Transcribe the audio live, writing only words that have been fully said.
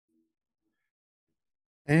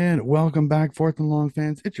And welcome back, fourth and long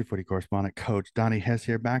fans. It's your footy correspondent, Coach Donnie Hess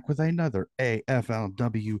here, back with another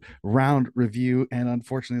AFLW round review. And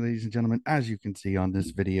unfortunately, ladies and gentlemen, as you can see on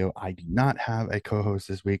this video, I do not have a co host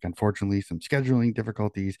this week. Unfortunately, some scheduling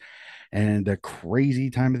difficulties and the crazy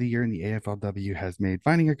time of the year in the AFLW has made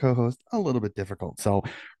finding a co host a little bit difficult. So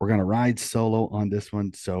we're going to ride solo on this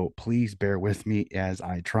one. So please bear with me as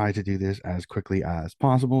I try to do this as quickly as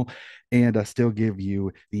possible and still give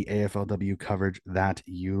you the AFLW coverage that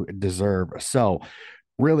you deserve. So,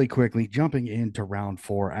 really quickly, jumping into round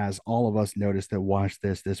four, as all of us noticed that watched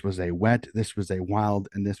this, this was a wet, this was a wild,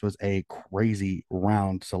 and this was a crazy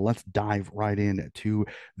round. So, let's dive right into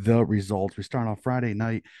the results. We start off Friday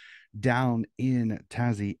night down in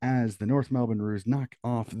Tassie as the North Melbourne Roos knock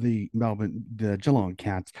off the Geelong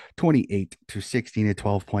Cats 28-16, a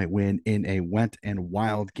 12-point win in a wet and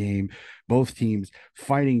wild game. Both teams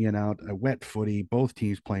fighting it out, a wet footy, both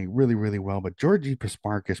teams playing really, really well. But Georgie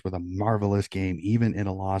Pasparkas with a marvelous game, even in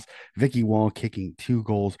a loss. Vicky Wall kicking 2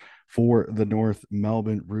 goals for the North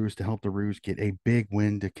Melbourne Roos to help the Roos get a big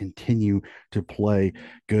win to continue to play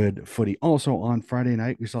good footy. Also on Friday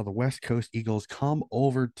night, we saw the West Coast Eagles come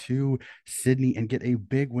over to Sydney and get a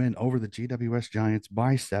big win over the GWS Giants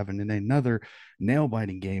by 7 in another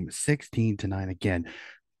nail-biting game, 16-9. Again,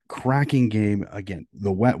 cracking game. Again,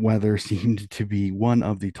 the wet weather seemed to be one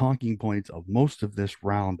of the talking points of most of this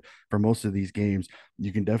round for most of these games.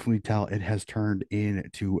 You can definitely tell it has turned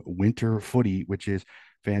into winter footy, which is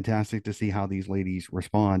fantastic to see how these ladies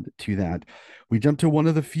respond to that. We jump to one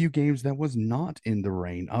of the few games that was not in the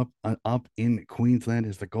rain up in Queensland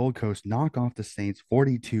as the Gold Coast knock off the Saints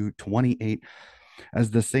 42-28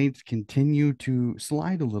 as the Saints continue to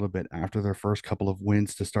slide a little bit after their first couple of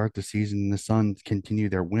wins to start the season. The Suns continue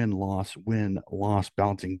their win loss,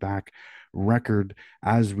 bouncing back record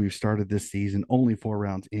as we've started this season. Only 4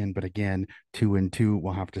 rounds in, but again, 2-2.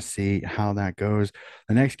 We'll have to see how that goes.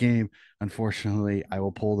 The next game, unfortunately, I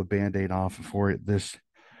will pull the band aid off for this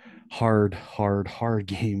hard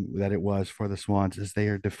game that it was for the Swans as they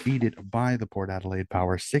are defeated by the Port Adelaide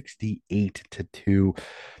Power 68-2.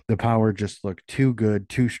 The Power just looked too good,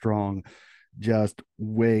 too strong, just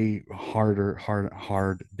way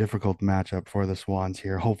hard, difficult matchup for the Swans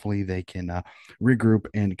here. Hopefully they can regroup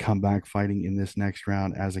and come back fighting in this next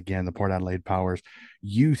round. As again, the Port Adelaide Powers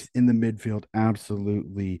youth in the midfield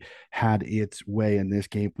absolutely had its way in this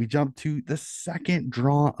game. We jump to the second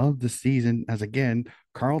draw of the season as again,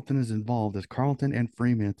 Carlton is involved as Carlton and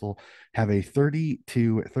Fremantle have a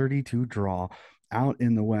 32-32 draw out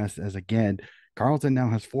in the West as again Carlton now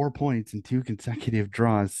has 4 points in 2 consecutive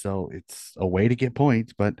draws, so it's a way to get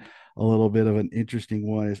points, but a little bit of an interesting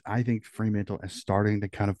one is I think Fremantle is starting to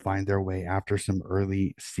kind of find their way after some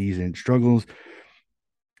early season struggles.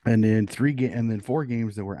 And then 4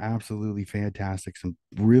 games that were absolutely fantastic. Some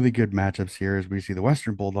really good matchups here as we see the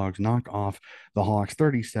Western Bulldogs knock off the Hawks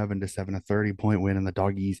 37-7, a 30-point win, and the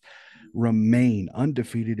Doggies remain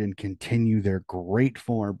undefeated and continue their great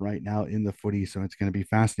form right now in the footy. So it's going to be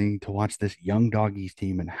fascinating to watch this young Doggies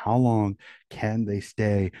team and how long can they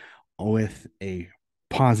stay with a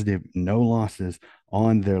positive no losses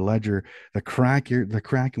on their ledger. One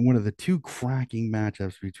of the two cracking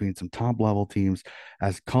matchups between some top level teams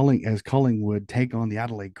as Collingwood take on the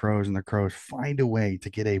Adelaide Crows, and the Crows find a way to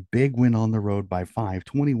get a big win on the road by 5,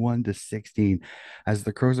 21-16, as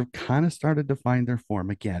the Crows have kind of started to find their form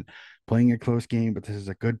again. Playing a close game, but this is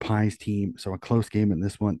a good Pies team, so a close game in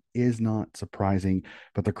this one is not surprising.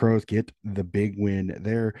 But the Crows get the big win.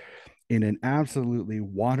 They're in an absolutely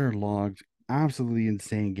waterlogged, absolutely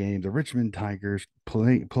insane game. The Richmond Tigers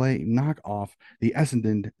knock off the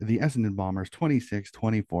Essendon Bombers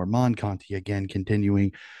 26-24. Mon Conti again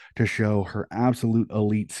continuing to show her absolute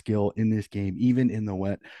elite skill in this game, even in the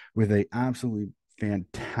wet, with a absolutely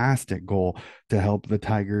fantastic goal to help the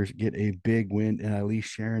Tigers get a big win. And Elise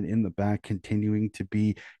Sharon in the back continuing to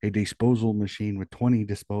be a disposal machine with 20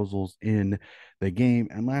 disposals in the game.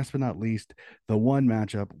 And last but not least, the one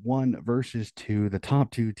matchup, 1 versus 2, the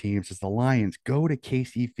top 2 teams as the Lions go to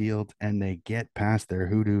Casey Fields and they get past their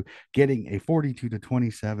hoodoo, getting a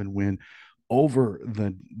 42-27 win over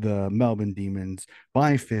the Melbourne Demons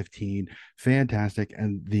by 15. Fantastic.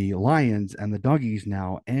 And the Lions and the Doggies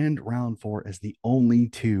now end round 4 as the only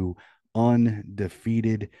 2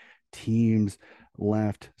 undefeated teams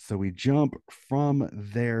left. So we jump from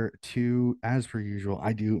there to, as per usual,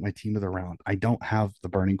 I do my team of the round. I don't have the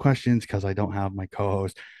burning questions because I don't have my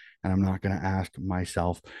co-host and I'm not going to ask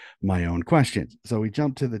myself my own questions. So we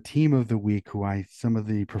jump to the team of the week, some of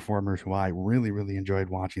the performers who I really, really enjoyed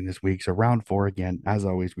watching this week. So round four again, as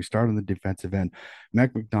always, we start on the defensive end.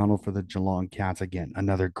 Mac McDonald for the Geelong Cats again,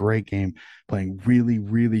 another great game, playing really,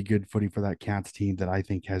 really good footy for that Cats team that I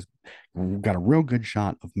think has got a real good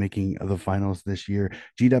shot of making the finals this year.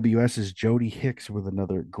 GWS's Jody Hicks with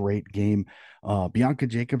another great game. Bianca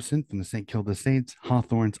Jacobson from the St. Kilda Saints,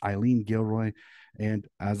 Hawthorns Eileen Gilroy, and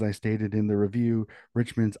as I stated in the review,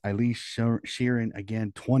 Richmond's Elise Sheeran,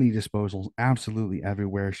 again, 20 disposals, absolutely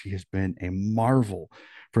everywhere. She has been a marvel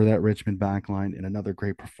for that Richmond backline and another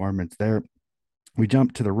great performance there. We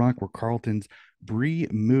jump to the ruck where Carlton's Bree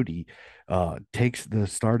Moody takes the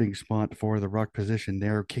starting spot for the ruck position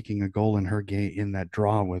there, kicking a goal in her game in that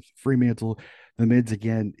draw with Fremantle. The mids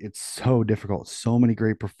again, it's so difficult. So many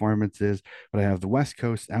great performances. But I have the West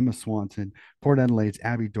Coast, Emma Swanson, Port Adelaide's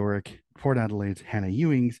Abby Dorick, Port Adelaide's Hannah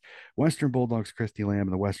Ewings, Western Bulldogs Christy Lamb,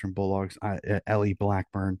 and the Western Bulldogs Ellie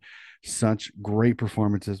Blackburn. Such great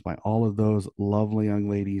performances by all of those lovely young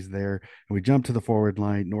ladies there. And we jump to the forward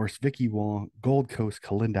line. North's Vicky Wall, Gold Coast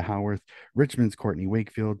Kalinda Howarth, Richmond's Courtney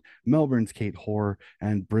Wakefield, Melbourne's Kate Hoare,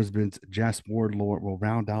 and Brisbane's Jess Wardlaw will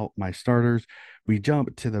round out my starters. We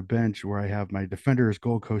jump to the bench where I have my defenders,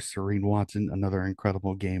 Gold Coast Serene Watson, another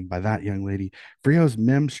incredible game by that young lady. Frio's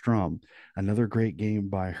Mem Strom, another great game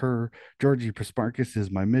by her. Georgie Prasparkas is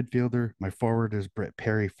my midfielder. My forward is Britt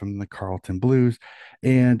Perry from the Carlton Blues.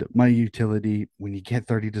 And my utility, when you get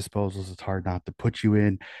 30 disposals, it's hard not to put you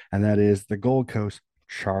in, and that is the Gold Coast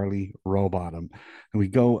Charlie Rowbottom. And we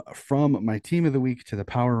go from my team of the week to the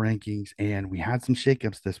power rankings, and we had some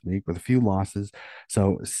shakeups this week with a few losses.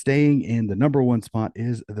 So staying in the number one spot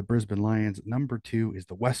is the Brisbane Lions. Number two is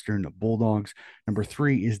the Western Bulldogs. Number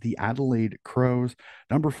three is the Adelaide Crows.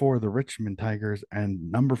 Number four, the Richmond Tigers.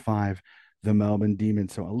 And number five, the Melbourne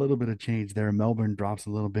Demons. So a little bit of change there. Melbourne drops a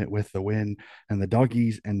little bit with the win, and the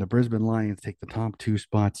Doggies and the Brisbane Lions take the top two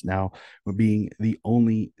spots now, being the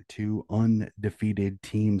only two undefeated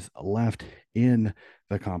teams left in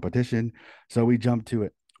the competition. So we jump to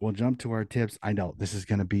it. We'll jump to our tips. I know this is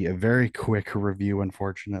going to be a very quick review,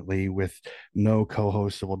 unfortunately, with no co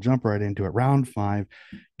host. So we'll jump right into it. Round five,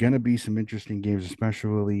 going to be some interesting games,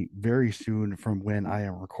 especially very soon from when I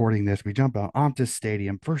am recording this. We jump out Optus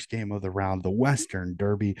Stadium, first game of the round, the Western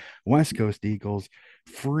Derby, West Coast Eagles,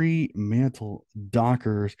 Fremantle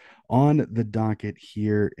Dockers on the docket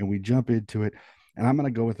here, and we jump into it. And I'm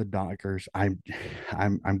going to go with the Dockers. I'm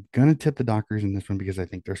going to tip the Dockers in this one because I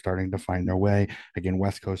think they're starting to find their way. Again,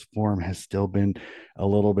 West Coast form has still been a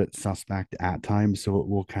little bit suspect at times, so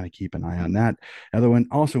we'll kind of keep an eye on that. Another one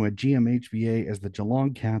also at GMHBA as the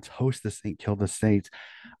Geelong Cats host the St. Kilda Saints.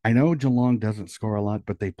 I know Geelong doesn't score a lot,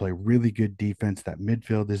 but they play really good defense. That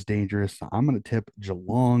midfield is dangerous. So I'm going to tip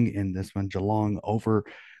Geelong in this one. Geelong over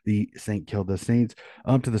the St. Kilda Saints.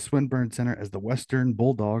 Up to the Swinburne Center as the Western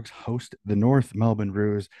Bulldogs host the North Melbourne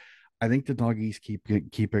Roos. I think the Doggies keep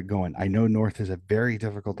it going. I know North is a very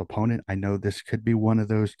difficult opponent. I know this could be one of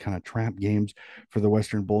those kind of trap games for the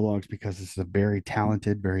Western Bulldogs because this is a very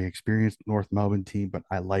talented, very experienced North Melbourne team, but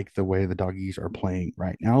I like the way the Doggies are playing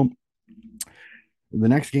right now. The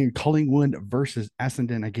next game, Collingwood versus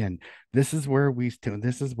Essendon. Again, this is where we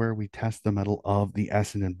test the mettle of the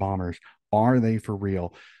Essendon Bombers. Are they for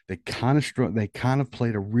real? They kind of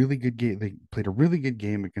played a really good game. They played a really good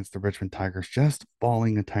game against the Richmond Tigers, just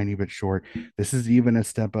falling a tiny bit short. This is even a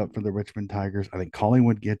step up for the Richmond Tigers. I think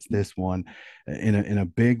Collingwood gets this one in a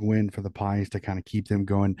big win for the Pies to kind of keep them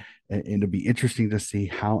going. And it'll be interesting to see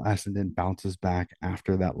how Essendon bounces back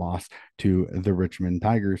after that loss to the Richmond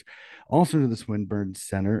Tigers. Also to the Swinburne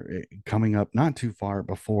Center, coming up not too far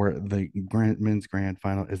before the men's grand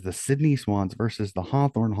final is the Sydney Swans versus the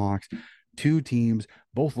Hawthorn Hawks. Two teams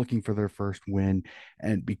both looking for their first win.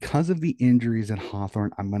 And because of the injuries at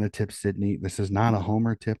Hawthorn, I'm going to tip Sydney. This is not a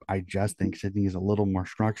homer tip. I just think Sydney is a little more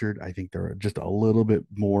structured. I think they're just a little bit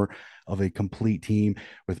more of a complete team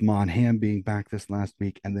with Mon Ham being back this last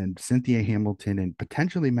week, and then Cynthia Hamilton and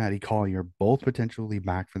potentially Maddie Collier, both potentially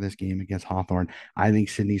back for this game against Hawthorn. I think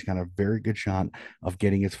Sydney's got a very good shot of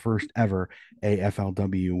getting its first ever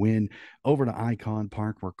AFLW win. Over to Icon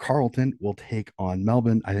Park, where Carlton will take on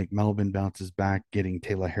Melbourne. I think Melbourne bounces back, getting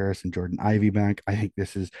Taylor Harris and Jordan Ivey back. I think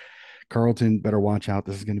this is Carlton, better watch out.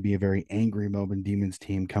 This is going to be a very angry Melbourne Demons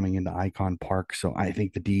team coming into Icon Park. So I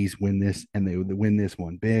think the D's win this, and they win this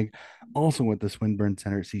one big. Also, with the Swinburne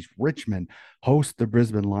Center, it sees Richmond host the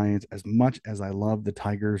Brisbane Lions. As much as I love the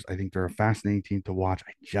Tigers, I think they're a fascinating team to watch.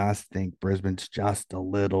 I just think Brisbane's just a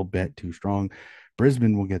little bit too strong.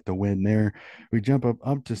 Brisbane will get the win there. We jump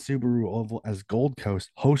up to Subaru Oval as Gold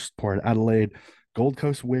Coast hosts Port Adelaide. Gold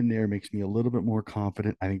Coast win there makes me a little bit more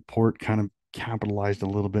confident. I think Port kind of capitalized a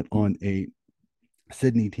little bit on a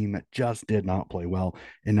Sydney team that just did not play well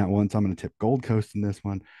in that one. So I'm going to tip Gold Coast in this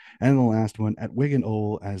one. And the last one at Wigan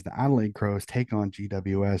Oval as the Adelaide Crows take on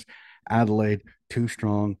GWS. Adelaide, too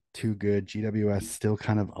strong, too good. GWS still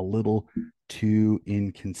kind of a little too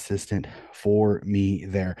inconsistent for me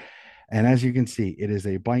there. And as you can see, it is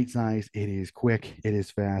a bite size, it is quick, it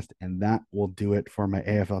is fast, and that will do it for my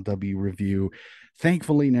AFLW review.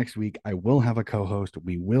 Thankfully, next week I will have a co-host.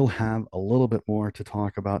 We will have a little bit more to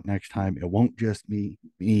talk about next time. It won't just be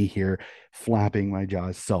me here flapping my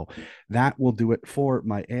jaws. So that will do it for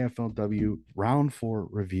my AFLW round 4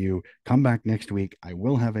 review. Come back next week. I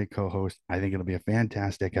will have a co-host. I think it'll be a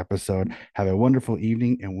fantastic episode. Have a wonderful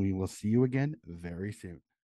evening, and we will see you again very soon.